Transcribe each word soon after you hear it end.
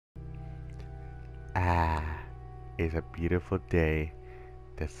It's a beautiful day.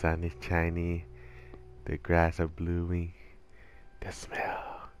 The sun is shining. The grass are blooming. The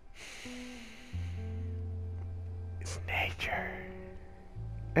smell. It's nature.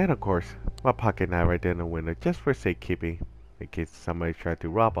 And of course, my pocket knife right there in the window just for safekeeping. In case somebody tries to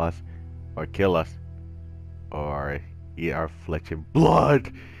rob us, or kill us, or eat our flesh and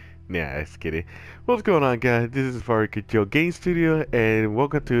blood. Nah, just kidding. What's going on, guys? This is Farid Joe Game Studio, and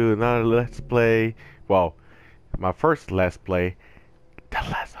welcome to another Let's Play. Well, my first Let's Play, The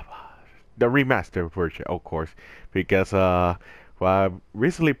Last of Us, the remaster version, of course, because well, I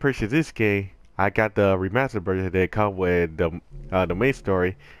recently purchased this game. I got the remastered version that come with the main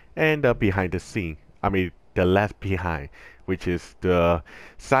story and the behind the scene. I mean, the last behind, which is the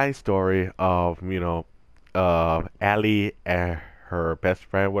side story of Ellie and her best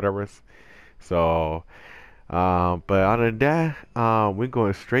friend, whatever. So, but other than that, we're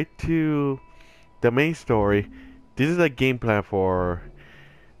going straight to the main story. This is a game plan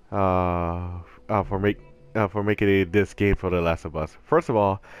uh, uh for make for making this game for The Last of Us. First of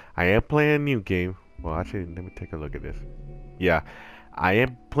all, I am playing a new game. Well, actually, let me take a look at this. Yeah, I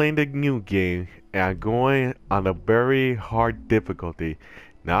am playing the new game, and I'm going on a very hard difficulty.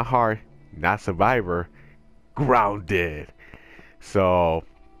 Not hard, not survivor, grounded. So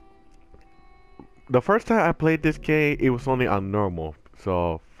the first time I played this game, it was only on normal.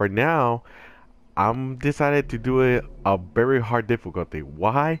 So for now, I'm decided to do it a very hard difficulty.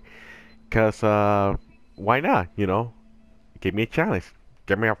 Why? Cause why not? Give me a challenge.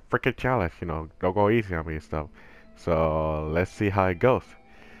 Give me a freaking challenge. Don't go easy on me and stuff. So let's see how it goes.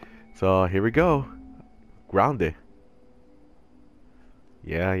 So here we go. Grounded.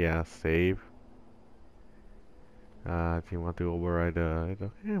 Yeah. Save. If you want to override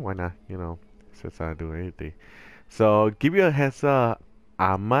why not? Since I do anything. So give you a heads up.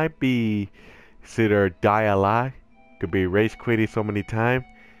 I might be either die alive, could be rage quitting so many times,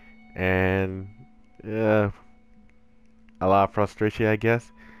 and uh, a lot of frustration, I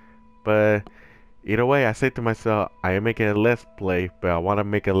guess. But either way, I say to myself, I am making a let's play, but I want to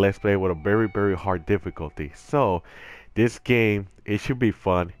make a let's play with a very hard difficulty. So this game, it should be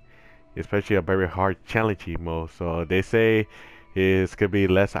fun, especially a very hard challenging mode. So they say it's gonna be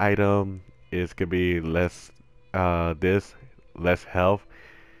less item, it's gonna be less less health,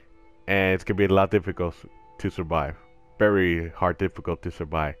 and it's gonna be a lot difficult to survive. Very hard, difficult to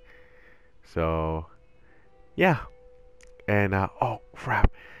survive. So yeah, and oh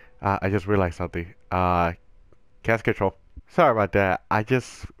crap, I just realized something. Cast control. Sorry about that. I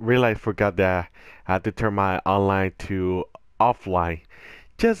just realized, forgot that I had to turn my online to offline,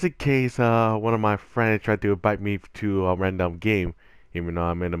 just in case one of my friends tried to invite me to a random game, even though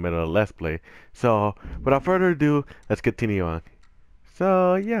I'm in the middle of let's play. So without further ado, let's continue on.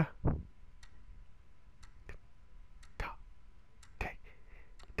 So yeah. Take,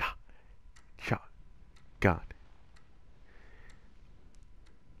 shotgun.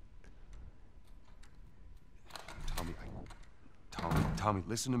 Tommy, Tommy,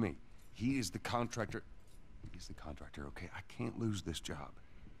 listen to me. He is the contractor. He's the contractor, okay? I can't lose this job.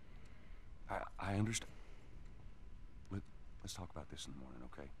 I understand. Let's talk about this in the morning,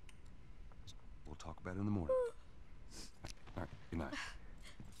 okay? We'll talk about it in the morning. All right, good night.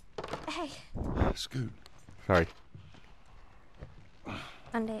 Hey. Scoot. Sorry.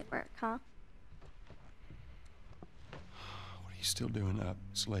 Monday at work, huh? What are you still doing up?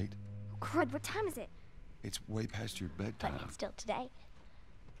 It's late. Crud, what time is it? It's way past your bedtime. But it's still today.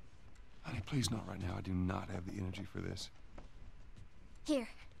 Honey, please not right now. I do not have the energy for this. Here,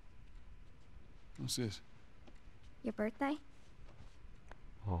 What's this? your birthday?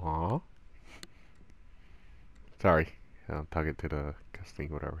 Aww. Sorry. I'm talking to the casting,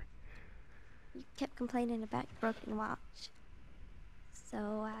 whatever. You kept complaining about your broken watch. So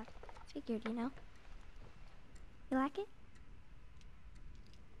I figured, you know. You like it?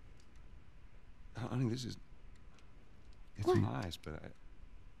 Honey, this is... It's What? nice, but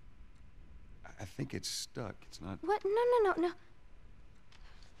I think it's stuck. It's not... What? No.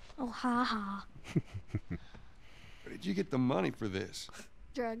 Oh, ha ha. Where did you get the money for this?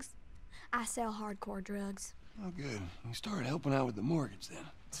 Drugs. I sell hardcore drugs. Oh, good. You started helping out with the mortgage then.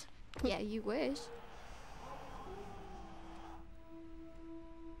 Yeah, you wish.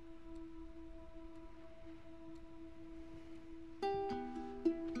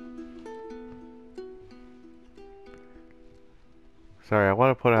 Sorry, I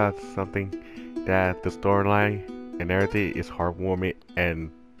want to put out something that the storyline and everything is heartwarming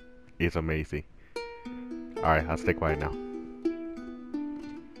and is amazing. Alright, I'll stay quiet now.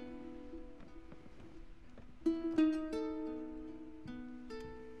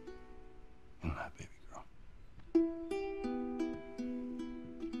 All right, baby girl.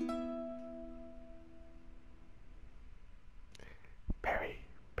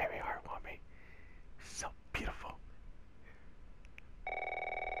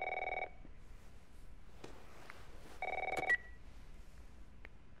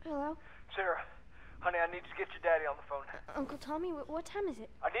 Uncle Tommy, what time is it?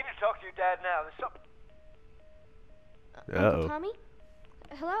 I need to talk to your dad now. There's something. Uncle Uh-oh. Tommy?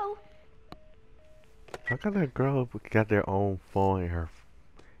 Hello? How come that girl got their own phone in her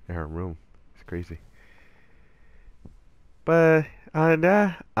room? It's crazy. But on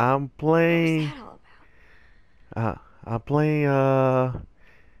that, I'm What was playing. that all about? I'm playing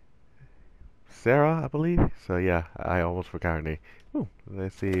Sarah, I believe. So yeah, I almost forgot her name. Ooh,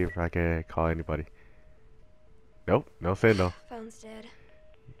 let's see if I can call anybody. Nope, no signal. Phone's dead.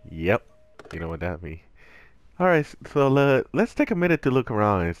 Yep, you know what that means. All right, so let's take a minute to look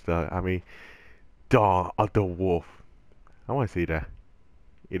around and stuff. I mean, Dawn of the Wolf. I want to see that.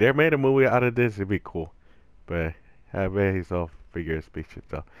 If they made a movie out of this, it'd be cool. But I bet he's all figure of speech and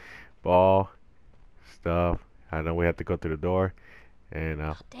stuff. Ball, stuff. I know we have to go through the door. And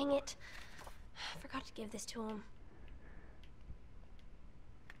Oh, dang it. I forgot to give this to him.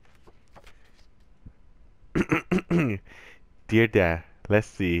 Dear Dad, let's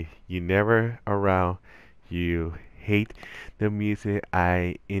see. You never around. You hate the music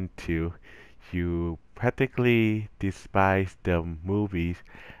I into. You practically despise the movies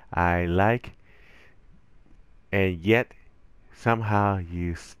I like. And yet, somehow,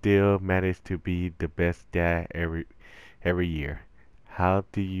 you still manage to be the best dad every year. How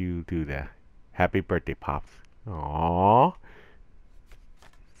do you do that? Happy birthday, Pops. Aww.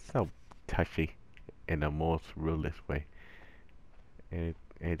 So touchy in the most realist way.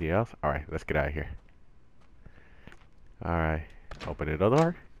 Anything else? Alright, let's get out of here. Alright, open the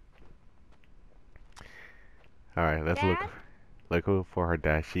door. Alright, let's Dad? look for her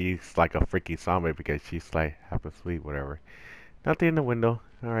dad. She's like a freaking zombie because she's like half asleep, whatever. Nothing in the window.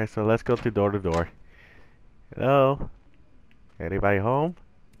 Alright, so let's go to door. Hello? Anybody home?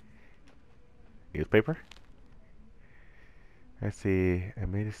 Newspaper? Let's see. I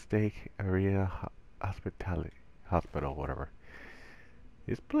made a mistake. Arena Hospital, whatever.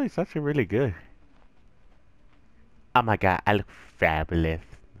 This place is actually really good. Oh my god, I look fabulous.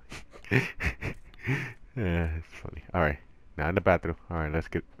 Yeah, it's funny. Alright, now in the bathroom. Alright, let's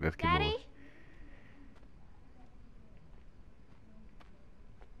get Daddy? moving.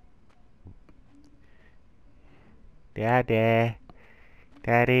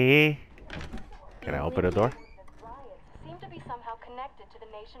 Daddy. Can I open the door? Seem to be somehow connected to the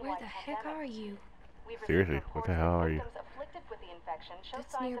nationwide Where the heck pandemic. are you? We've received Seriously, what reports the that hell are you? victims afflicted with the infection show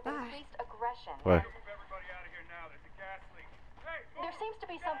That's signs of nearby. increased aggression. What? Move everybody out of here now. There's a gas leak. Hey, There seems to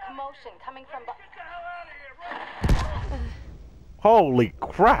be some commotion coming from get the hell out of here. Run. Holy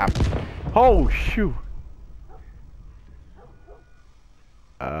crap! Oh shoot!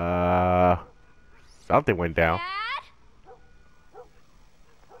 Something went down. Dad?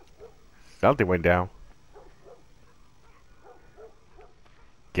 Something went down.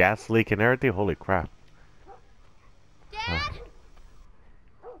 Gas leak and everything. Holy crap! Dad?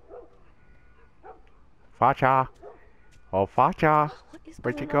 Facha! Oh, Facha! What is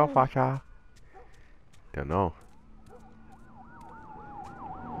Where'd you going go, on? Facha? Don't know.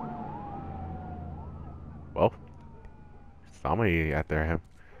 Well, somebody after him.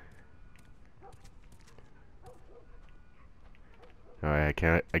 Alright,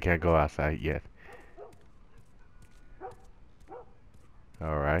 I can't go outside yet.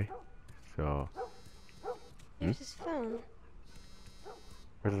 Alright, so Here's his phone.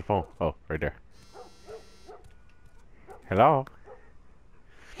 where's the phone? Oh, right there. Hello?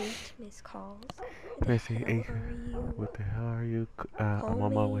 8 missed calls. Let's see. Where Hey, are you? what the hell are you? Call I'm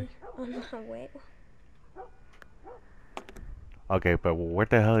on my me way. On my way. Okay, but where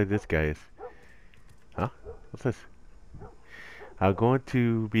the hell is this guy? Huh? What's this? I'm going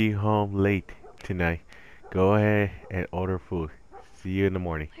to be home late tonight. Go ahead and order food. See you in the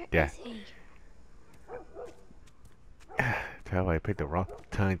morning. Where Yeah. is he? Tell I picked the wrong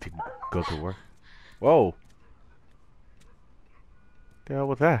time to go to work. Whoa! The hell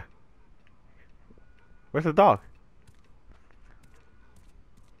was that? Where's the dog?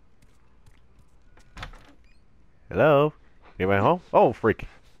 Hello? Anybody home? Oh, freak!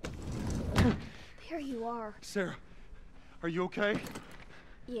 There you are. Sarah, are you okay?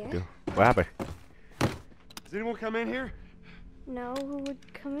 Yeah? Dude, what happened? Does anyone come in here? No, who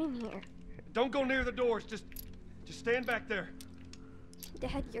would come in here? Don't go near the doors. Just stand back there.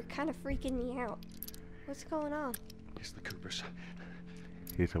 Dad, you're kind of freaking me out. What's going on? It's the Coopers.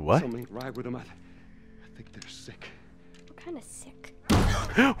 He said what? Something ain't right with them. I think they're sick. What kind of sick?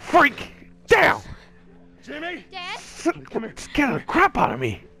 Freak! Down! Jimmy! Dad? Come here. Scared the crap out of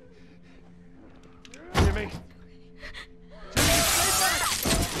me! Jimmy! Jimmy, stay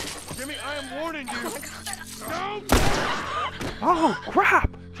back! Jimmy, I am warning you! Don't! Oh, crap!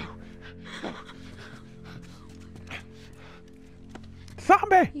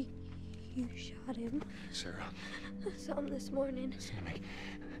 something this morning. Listen to me.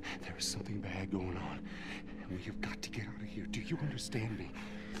 There is something bad going on. And we have got to get out of here. Do you understand me?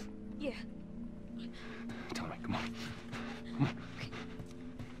 Yeah. Tommy, come on. Come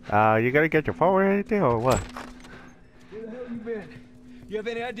on. You gotta get your phone or anything, or what? Where the hell you been? You have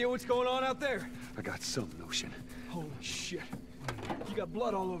any idea what's going on out there? I got some notion. Holy shit. You got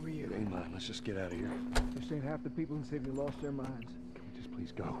blood all over you. It ain't mine. Let's just get out of here. This ain't half the people in the city lost their minds. Can we just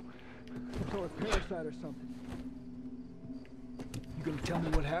please go? Some sort of parasite or something. You gonna tell me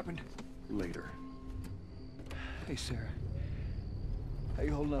what happened? Later. Hey, Sarah. How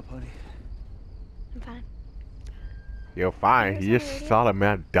you holding up, honey? I'm fine. You're fine. Here's You on just the radio. saw the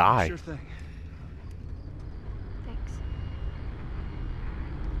man die. Sure thing. Thanks.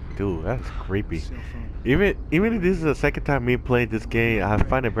 Dude, that's creepy. Cell phone. Even if this is the second time me playing this game, I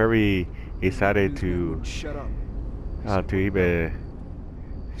find it very excited to Shut up. to even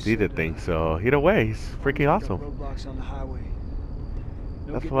see the thing. So either way, it's freaking Got awesome. roadblocks on the highway.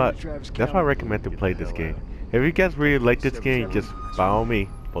 No That's getting what into Travis that's why I County. recommend to play this game. If you guys really like this game, just by all means,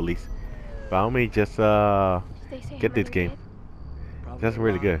 police. By all means, just They say get how this many game. did? Probably That's a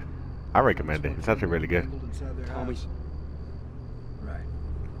really lot. good. I recommend it. It's actually really good. Tangled inside their Tommy. house. Right.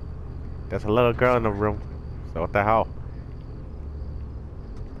 There's a little girl in the room. So what the hell?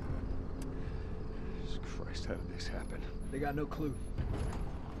 Jesus Christ, how did this happen? They got no clue.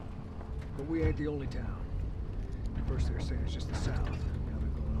 But we ain't the only town. First they're saying it's just the south. Now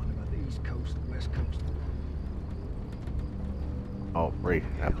they're going on about the east coast, the west coast. Oh, great.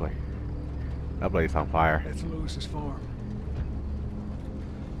 That place. That place on fire. That's Lewis's farm.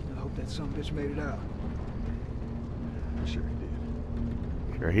 I hope that son of a bitch made it out. Sure he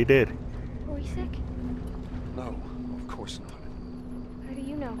did. Sure he did. Were we sick? No, of course not. How do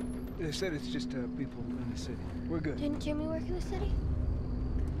you know? They said it's just people in the city. We're good. Didn't Jimmy work in the city?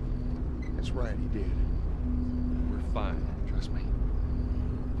 That's right, he did. We're fine, trust me.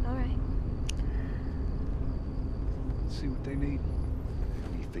 All right. Let's see what they need.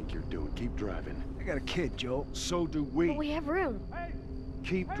 What do you think you're doing? Keep driving. I got a kid, Joel. So do But we. we have room.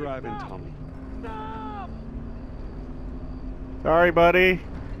 Keep driving, Tommy. Sorry, buddy.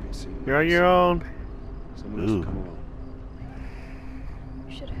 See, You're on your own. Someone else Ooh. come along.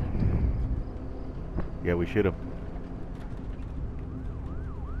 We should have. Yeah, we should have.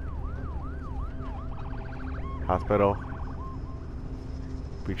 Hospital.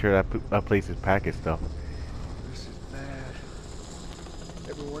 Pretty sure that place is packed and stuff. This is bad.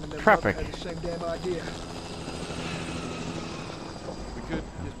 Everyone in that Traffic. had the same damn idea. We could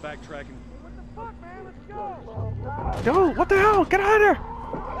just backtracking. Yo, what the hell? Get out of here!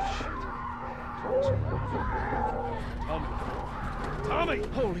 Tommy!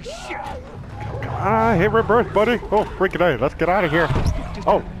 Holy shit! Hit reverse, buddy. Oh, freaking out. Let's get out of here.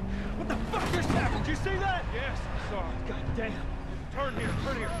 Oh, What the fuck just happened? Did you see that? Yes, sorry. God damn. Turn here,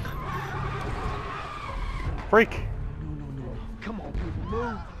 turn here. freak. No. Come on, people,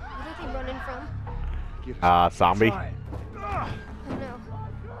 move. What are they running from? Get us. Zombie. Try it. Oh no.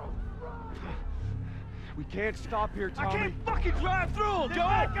 We can't stop here, I Tommy. can't fucking drive through them, Joel!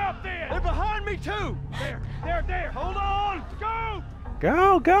 Back up there! They're behind me, too! There! Hold on!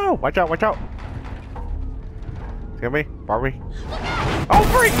 Go! Go! Watch out, watch out. See me? Barbie? Oh,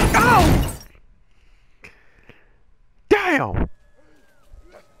 freak! Oh! Damn!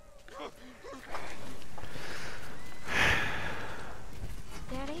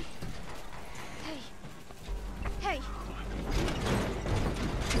 Daddy? Hey.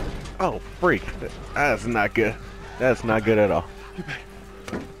 Oh, freak. That's not good. That's not good at all.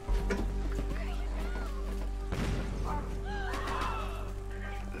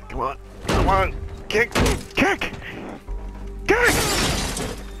 Come on. Kick!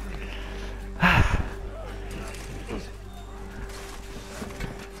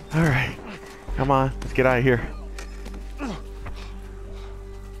 Alright. Come on, let's get out of here.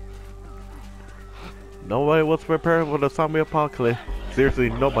 Nobody was prepared for the zombie apocalypse. Seriously,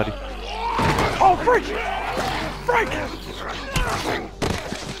 nobody. Oh, freak!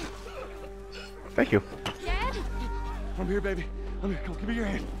 Thank you. Dad? I'm here, baby. I'm here. Come on, give me your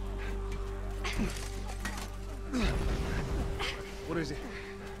hand. What is it?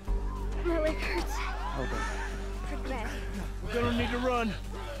 My leg hurts. Hold on. Pretty bad. We're gonna need to run.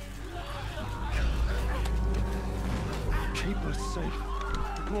 Keep us safe.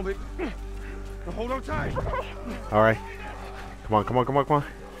 Come on, baby. Now hold on tight. Alright. Come on.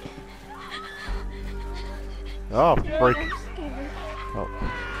 Oh, freak.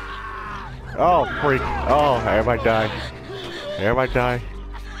 Oh, freak. Oh, everybody die.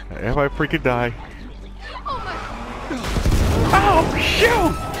 Everybody freaking die. Oh,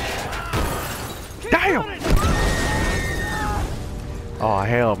 shoot! Damn! Oh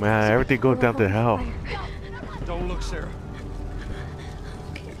hell, man! Everything goes down to hell. Don't look, Sarah.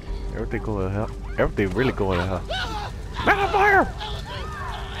 Everything going to hell. Everything really going to hell. Man on fire!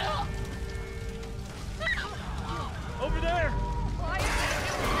 Over there!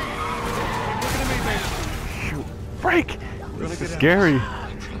 Shoot! Break! This is get out. scary.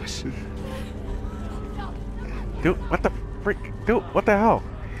 I promise. Dude, what the freak? Dude, what the hell?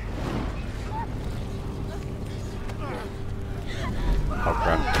 Oh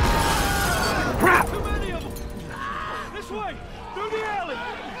crap! Crap! Too many of them! This way! Through the alley!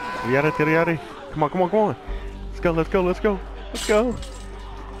 Yada. Come on. Let's go.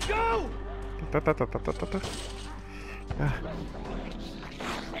 Go!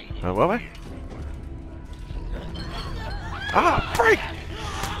 What? Ah, freak!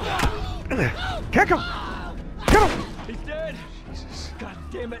 Kick him! Kill him! He's dead! Jesus. God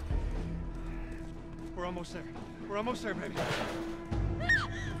damn it! We're almost there, baby.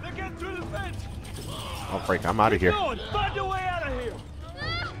 They're getting through the fence! Oh, freak, I'm out of here. Keep going! Find your way out of here!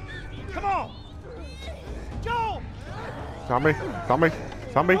 Come on! Go! Zombie! Move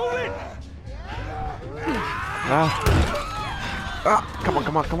it!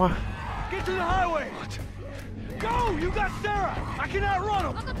 Come on. Get to the highway! Go! You got Sarah! I can outrun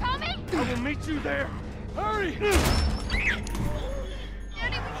him! Uncle Tommy? I will meet you there! Hurry! Daddy,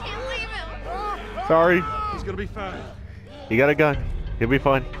 we can't leave him. Sorry. He's gonna be fine. You got a gun. He'll be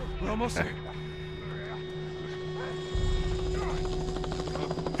fine. We're almost there.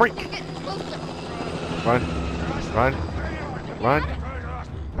 Freak! Getting closer. Run.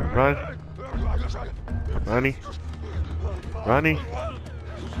 Ronnie.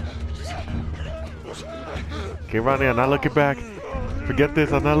 Keep running, I'm not looking back. Forget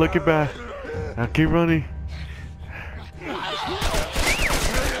this, I'm not looking back. Now keep running.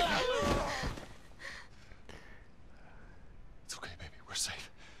 It's okay, baby. We're safe.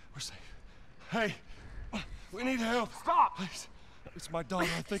 Hey, we need help. Stop! Please. It's my daughter.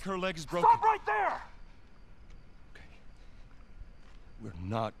 I think her leg is broken. Stop right there! Okay. We're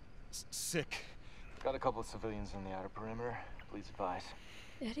not sick. Got a couple of civilians on the outer perimeter. Please advise.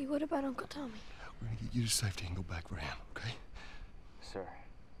 Daddy, what about Uncle Tommy? We're gonna get you to safety and go back for him, okay? Sir,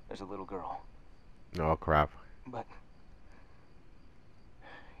 there's a little girl. Oh crap. But...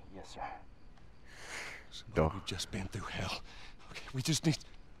 Yes, sir. So we've just been through hell. Okay, we just need...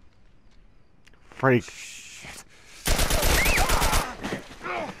 Freak.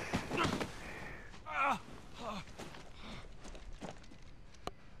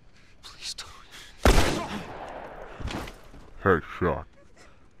 Please don't. Headshot.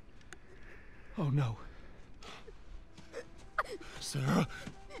 Oh no. Sarah.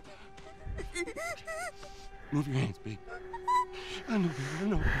 Move your hands, babe. I know, baby, I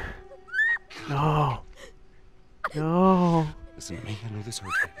know. No. Listen to me, I know this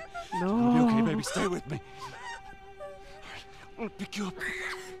hurts, baby. No. You'll be okay, baby, stay with me. Alright, I'm gonna pick you up.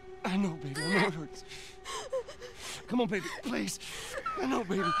 I know, baby, I know it hurts. Come on, baby, please. I know,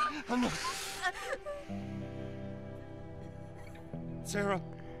 baby, I know. Sarah.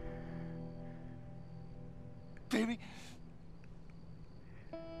 Baby.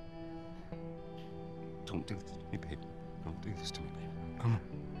 Don't do this to me, baby. Don't do this to me, baby. Come on.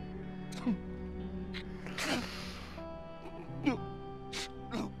 No.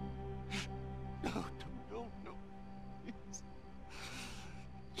 No. No. No. Please.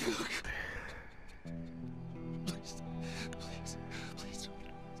 Please. Please.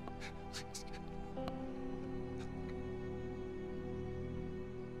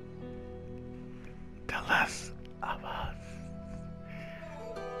 The less of us.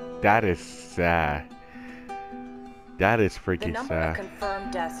 That is sad. That is The freaking number of sad.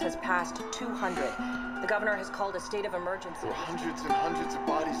 confirmed deaths has passed 200. The governor has called a state of emergency. Hundreds and hundreds of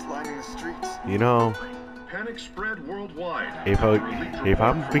bodies lining the streets. You know, Panic spread worldwide. if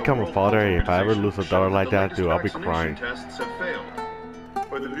I'm become a father, if I ever lose a daughter like that, dude, I'll be crying. Tests have failed.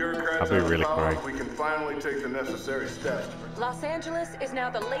 With the bureaucrats I'll be out of really power, crying. we can finally take the necessary steps. Los Angeles is now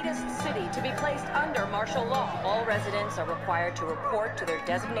the latest city to be placed under martial law. All residents are required to report to their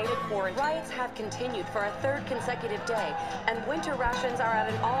designated quarantine. Riots have continued for a third consecutive day, and winter rations are at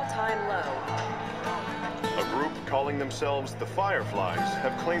an all-time low. A group calling themselves the Fireflies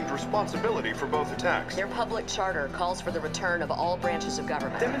have claimed responsibility for both attacks. Their public charter calls for the return of all branches of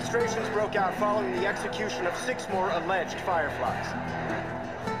government. Demonstrations broke out following the execution of 6 more alleged Fireflies.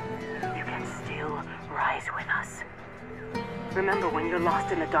 You can still rise with us. Remember, when you're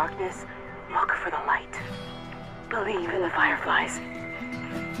lost in the darkness, look for the light. Believe in the Fireflies.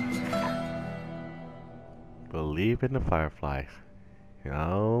 Believe in the Fireflies.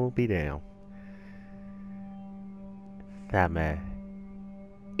 I'll be down. That man.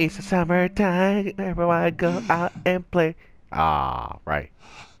 It's the summertime, everyone go out and play. Ah, right,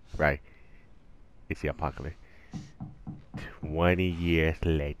 right. It's the apocalypse. 20 years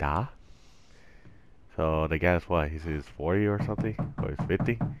later. So the guy's what? He's 40 or something? Or he's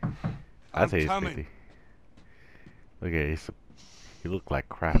 50? I'd say he's 50. Look at he looked like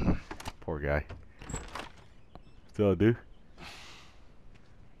crap. Poor guy. So, dude.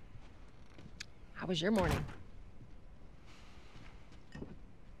 How was your morning?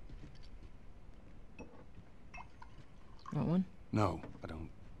 Want one? No, I don't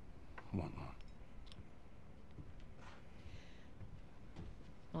want one.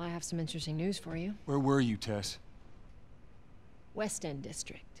 Well, I have some interesting news for you. Where were you, Tess? West End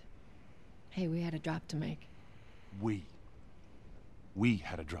District. Hey, we had a drop to make. We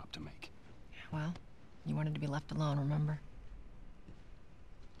had a drop to make. Well, you wanted to be left alone, remember?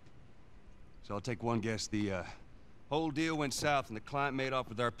 So I'll take one guess. The whole deal went south and the client made off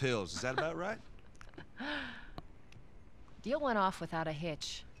with our pills. Is that about right? Deal went off without a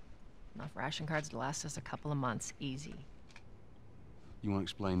hitch. Enough ration cards to last us a couple of months, easy. You want to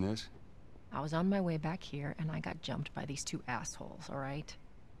explain this? I was on my way back here, and I got jumped by these two assholes, all right?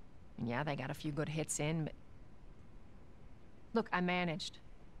 And yeah, they got a few good hits in, but... Look, I managed.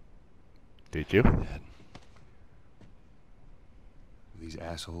 Did you? Dad. Are these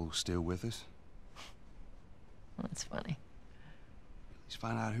assholes still with us? Well, that's funny. Let's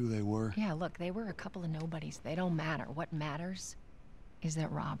find out who they were. Yeah, look, they were a couple of nobodies. They don't matter. What matters is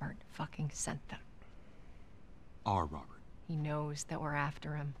that Robert fucking sent them. Our Robert. He knows that we're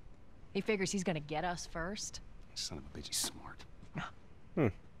after him. He figures he's gonna get us first. Son of a bitch, he's smart.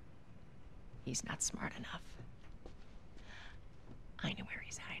 No. He's not smart enough. I know where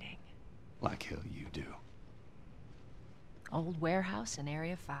he's hiding. Like hell you do. Old warehouse in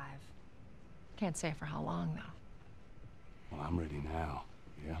Area 5. Can't say for how long, though. Well, I'm ready now.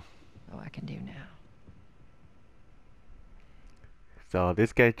 Yeah? Oh, I can do now. So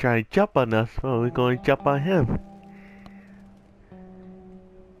this guy trying to jump on us. Well, we're going to jump on him.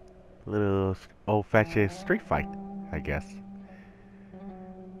 Little old-fashioned street fight, I guess.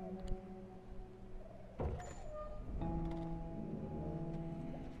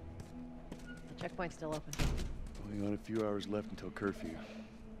 The checkpoint's still open. Only got a few hours left until curfew.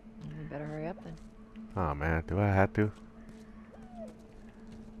 We better hurry up then. Oh man, do I have to?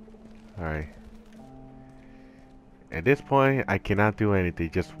 Alright. At this point, I cannot do anything,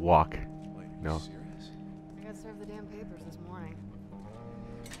 just walk. No. I got served the damn papers this morning.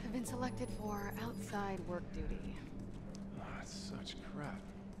 I've been selected for outside work duty. Oh, that's such crap.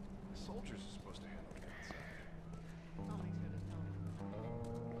 The soldiers are supposed to handle the outside. I'll make sure to tell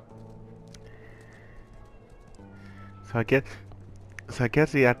them. So I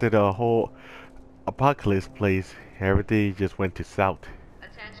guess after the whole apocalypse place, everything just went to south.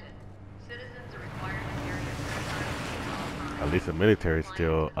 Attention. Citizens are required to carry a certified At least the military is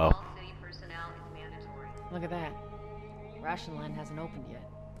still up. all city personnel is mandatory. Look at that. Ration line hasn't opened yet.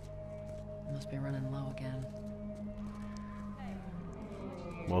 Must be running low again.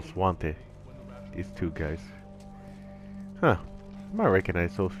 Most wanted. These two guys. Huh. I might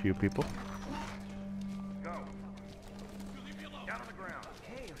recognize those few people.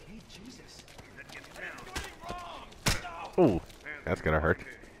 Oh, that's gonna hurt.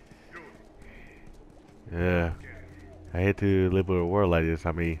 Yeah. I hate to live with a world like this.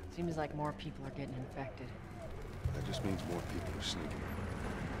 I mean, Seems like more people are getting infected. That just means more people are sneaking.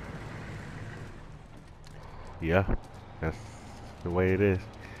 yeah, that's the way it is.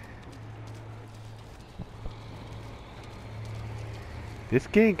 This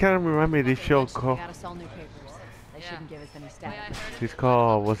game kind of reminds me of this show called. Gotta sell new papers. They shouldn't give us any static. It's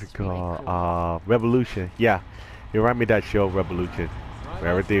called, what's it called? Revolution. Yeah, it reminds me of that show Revolution, where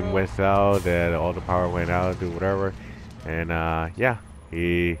everything went south, and all the power went out, do whatever, and yeah,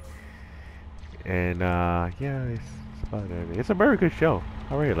 yeah, it's about it. It's a very good show.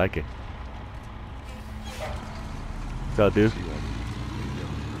 I really like it. So, dude.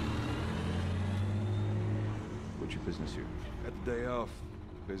 What's your business here? Got the day off.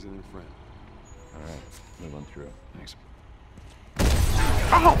 Visiting a friend. All right, we'll run through. Thanks.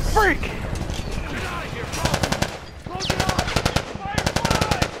 Oh, freak! Get out of here, bro! Close it up!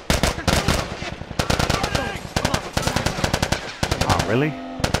 Firefly! Oh, really?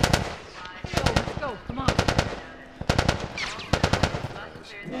 Let's go, come on.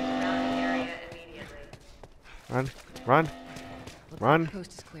 Run, run, run. The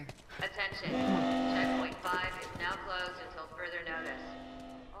coast is clear. Attention. Checkpoint 5 is now closed until further notice.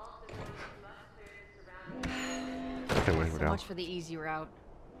 Okay, wait, So down. much for the easy route.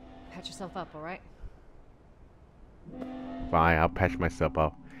 Patch yourself up, all right? Fine, I'll patch myself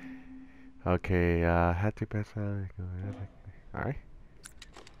up. Okay, had to pass alright.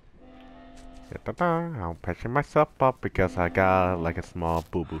 I'm patching myself up because I got like a small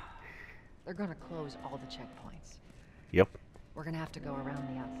boo-boo. They're gonna close all the checkpoints. Yep. We're gonna have to go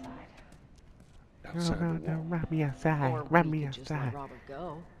around the outside. Outside the wall. Run me outside. Or Run we me could just let outside. Robert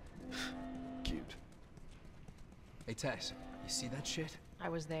go. Cute. Hey, Tess, you see that shit? I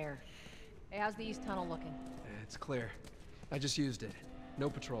was there. Hey, how's the east tunnel looking? It's clear. I just used it. No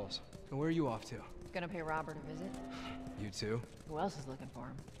patrols. And where are you off to? Gonna pay Robert a visit? You too? Who else is looking for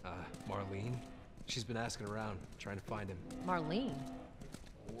him? Marlene? She's been asking around, trying to find him. Marlene?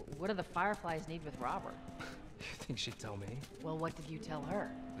 What do the Fireflies need with Robert? You think she'd tell me? Well, what did you tell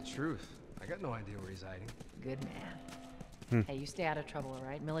her? The truth. I got no idea where he's hiding. Good man. Hey, you stay out of trouble, all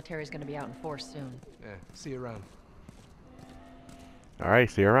right? Military's gonna be out in force soon. Yeah, see you around. Alright,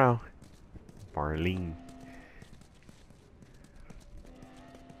 see you around. Marlene.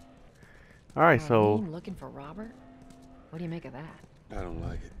 Alright, so... Marlene looking for Robert? What do you make of that? I don't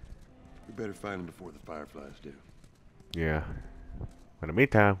like it. We better find him before the Fireflies do. Yeah. In the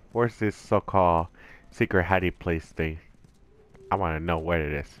meantime, where's this so-called secret hiding place thing? I want to know where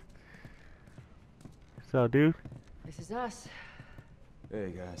it is. So, dude? This is us.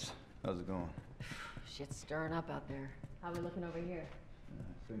 Hey guys, how's it going? Shit's stirring up out there. How we looking over here?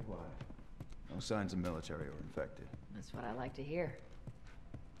 Think quiet. No signs of military or infected. That's what I like to hear.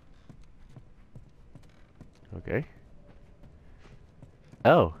 Okay.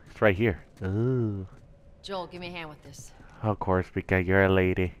 Oh, it's right here. Ooh. Joel, give me a hand with this. Of course, because you're a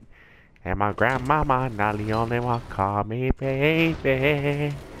lady. And my grandmama not the only one call me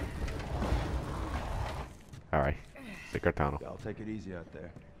baby. Alright. Secret tunnel. Y'all take it easy out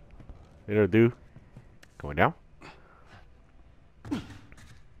there. It'll do. Going down?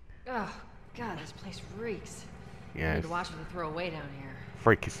 Oh, God, this place reeks. I Yes. need to watch what we throw away down here.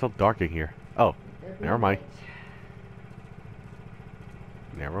 Freak, it's so dark in here. Oh, never mind.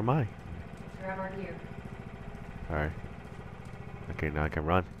 Never mind. Grab our gear. Alright. Okay, now I can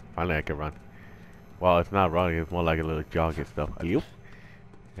run. Finally I can run. Well, it's not running, it's more like a little jog and stuff. Alley-oop.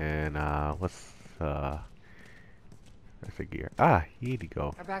 And, what's the gear? Ah, here you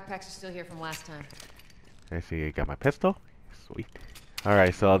go. Our backpacks are still here from last time. I see, I got my pistol. Sweet.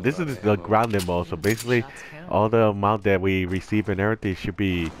 Alright, so this is the grounded mode. So basically, all the amount that we receive and everything should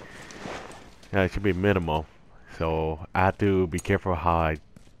be, it should be minimal. So I have to be careful how I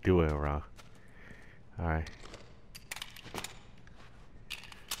do it around. Alright.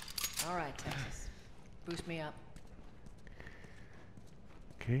 Alright, Texas. Boost me up.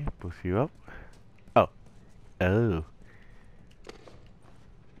 Okay, boost you up. Oh. Oh.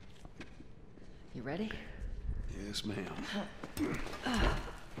 You ready? Yes, ma'am.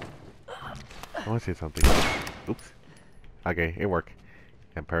 I want to say something. Oops. Okay, it worked.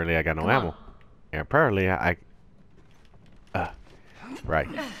 And apparently I got no ammo. And apparently right.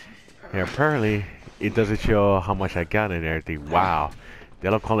 And apparently it doesn't show how much I got and everything. Wow. They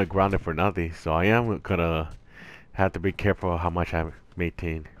don't call it grounded for nothing. So I am gonna have to be careful how much I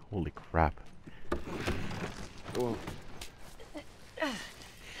maintain. Holy crap. Well,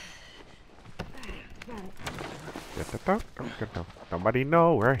 Nobody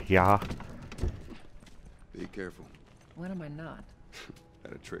know we're here. be careful. When am I not?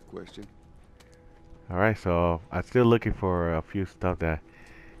 That a trick question? Alright, so I'm still looking for a few stuff that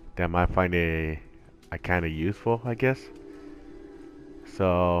might find a kind of useful, I guess.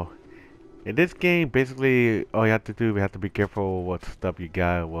 So in this game, basically all you have to do, we have to be careful what stuff you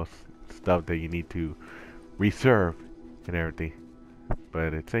got, what stuff that you need to reserve and everything.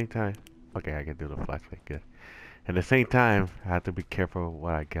 But at the same time, okay, I can do the flashlight, good. At the same time, I have to be careful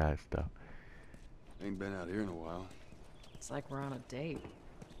what I got and stuff. Ain't been out here in a while. It's like we're on a date.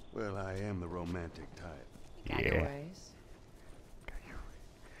 Well, I am the romantic type. Got your ways.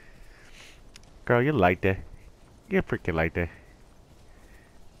 Girl, you like that. You freaking like that.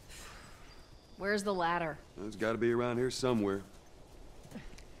 Where's the ladder? It's got to be around here somewhere.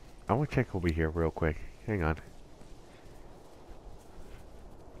 I want to check over here real quick. Hang on.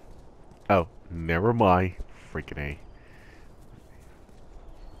 Oh, never mind. Freaking A.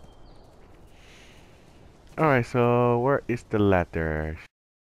 Alright, so where is the ladder?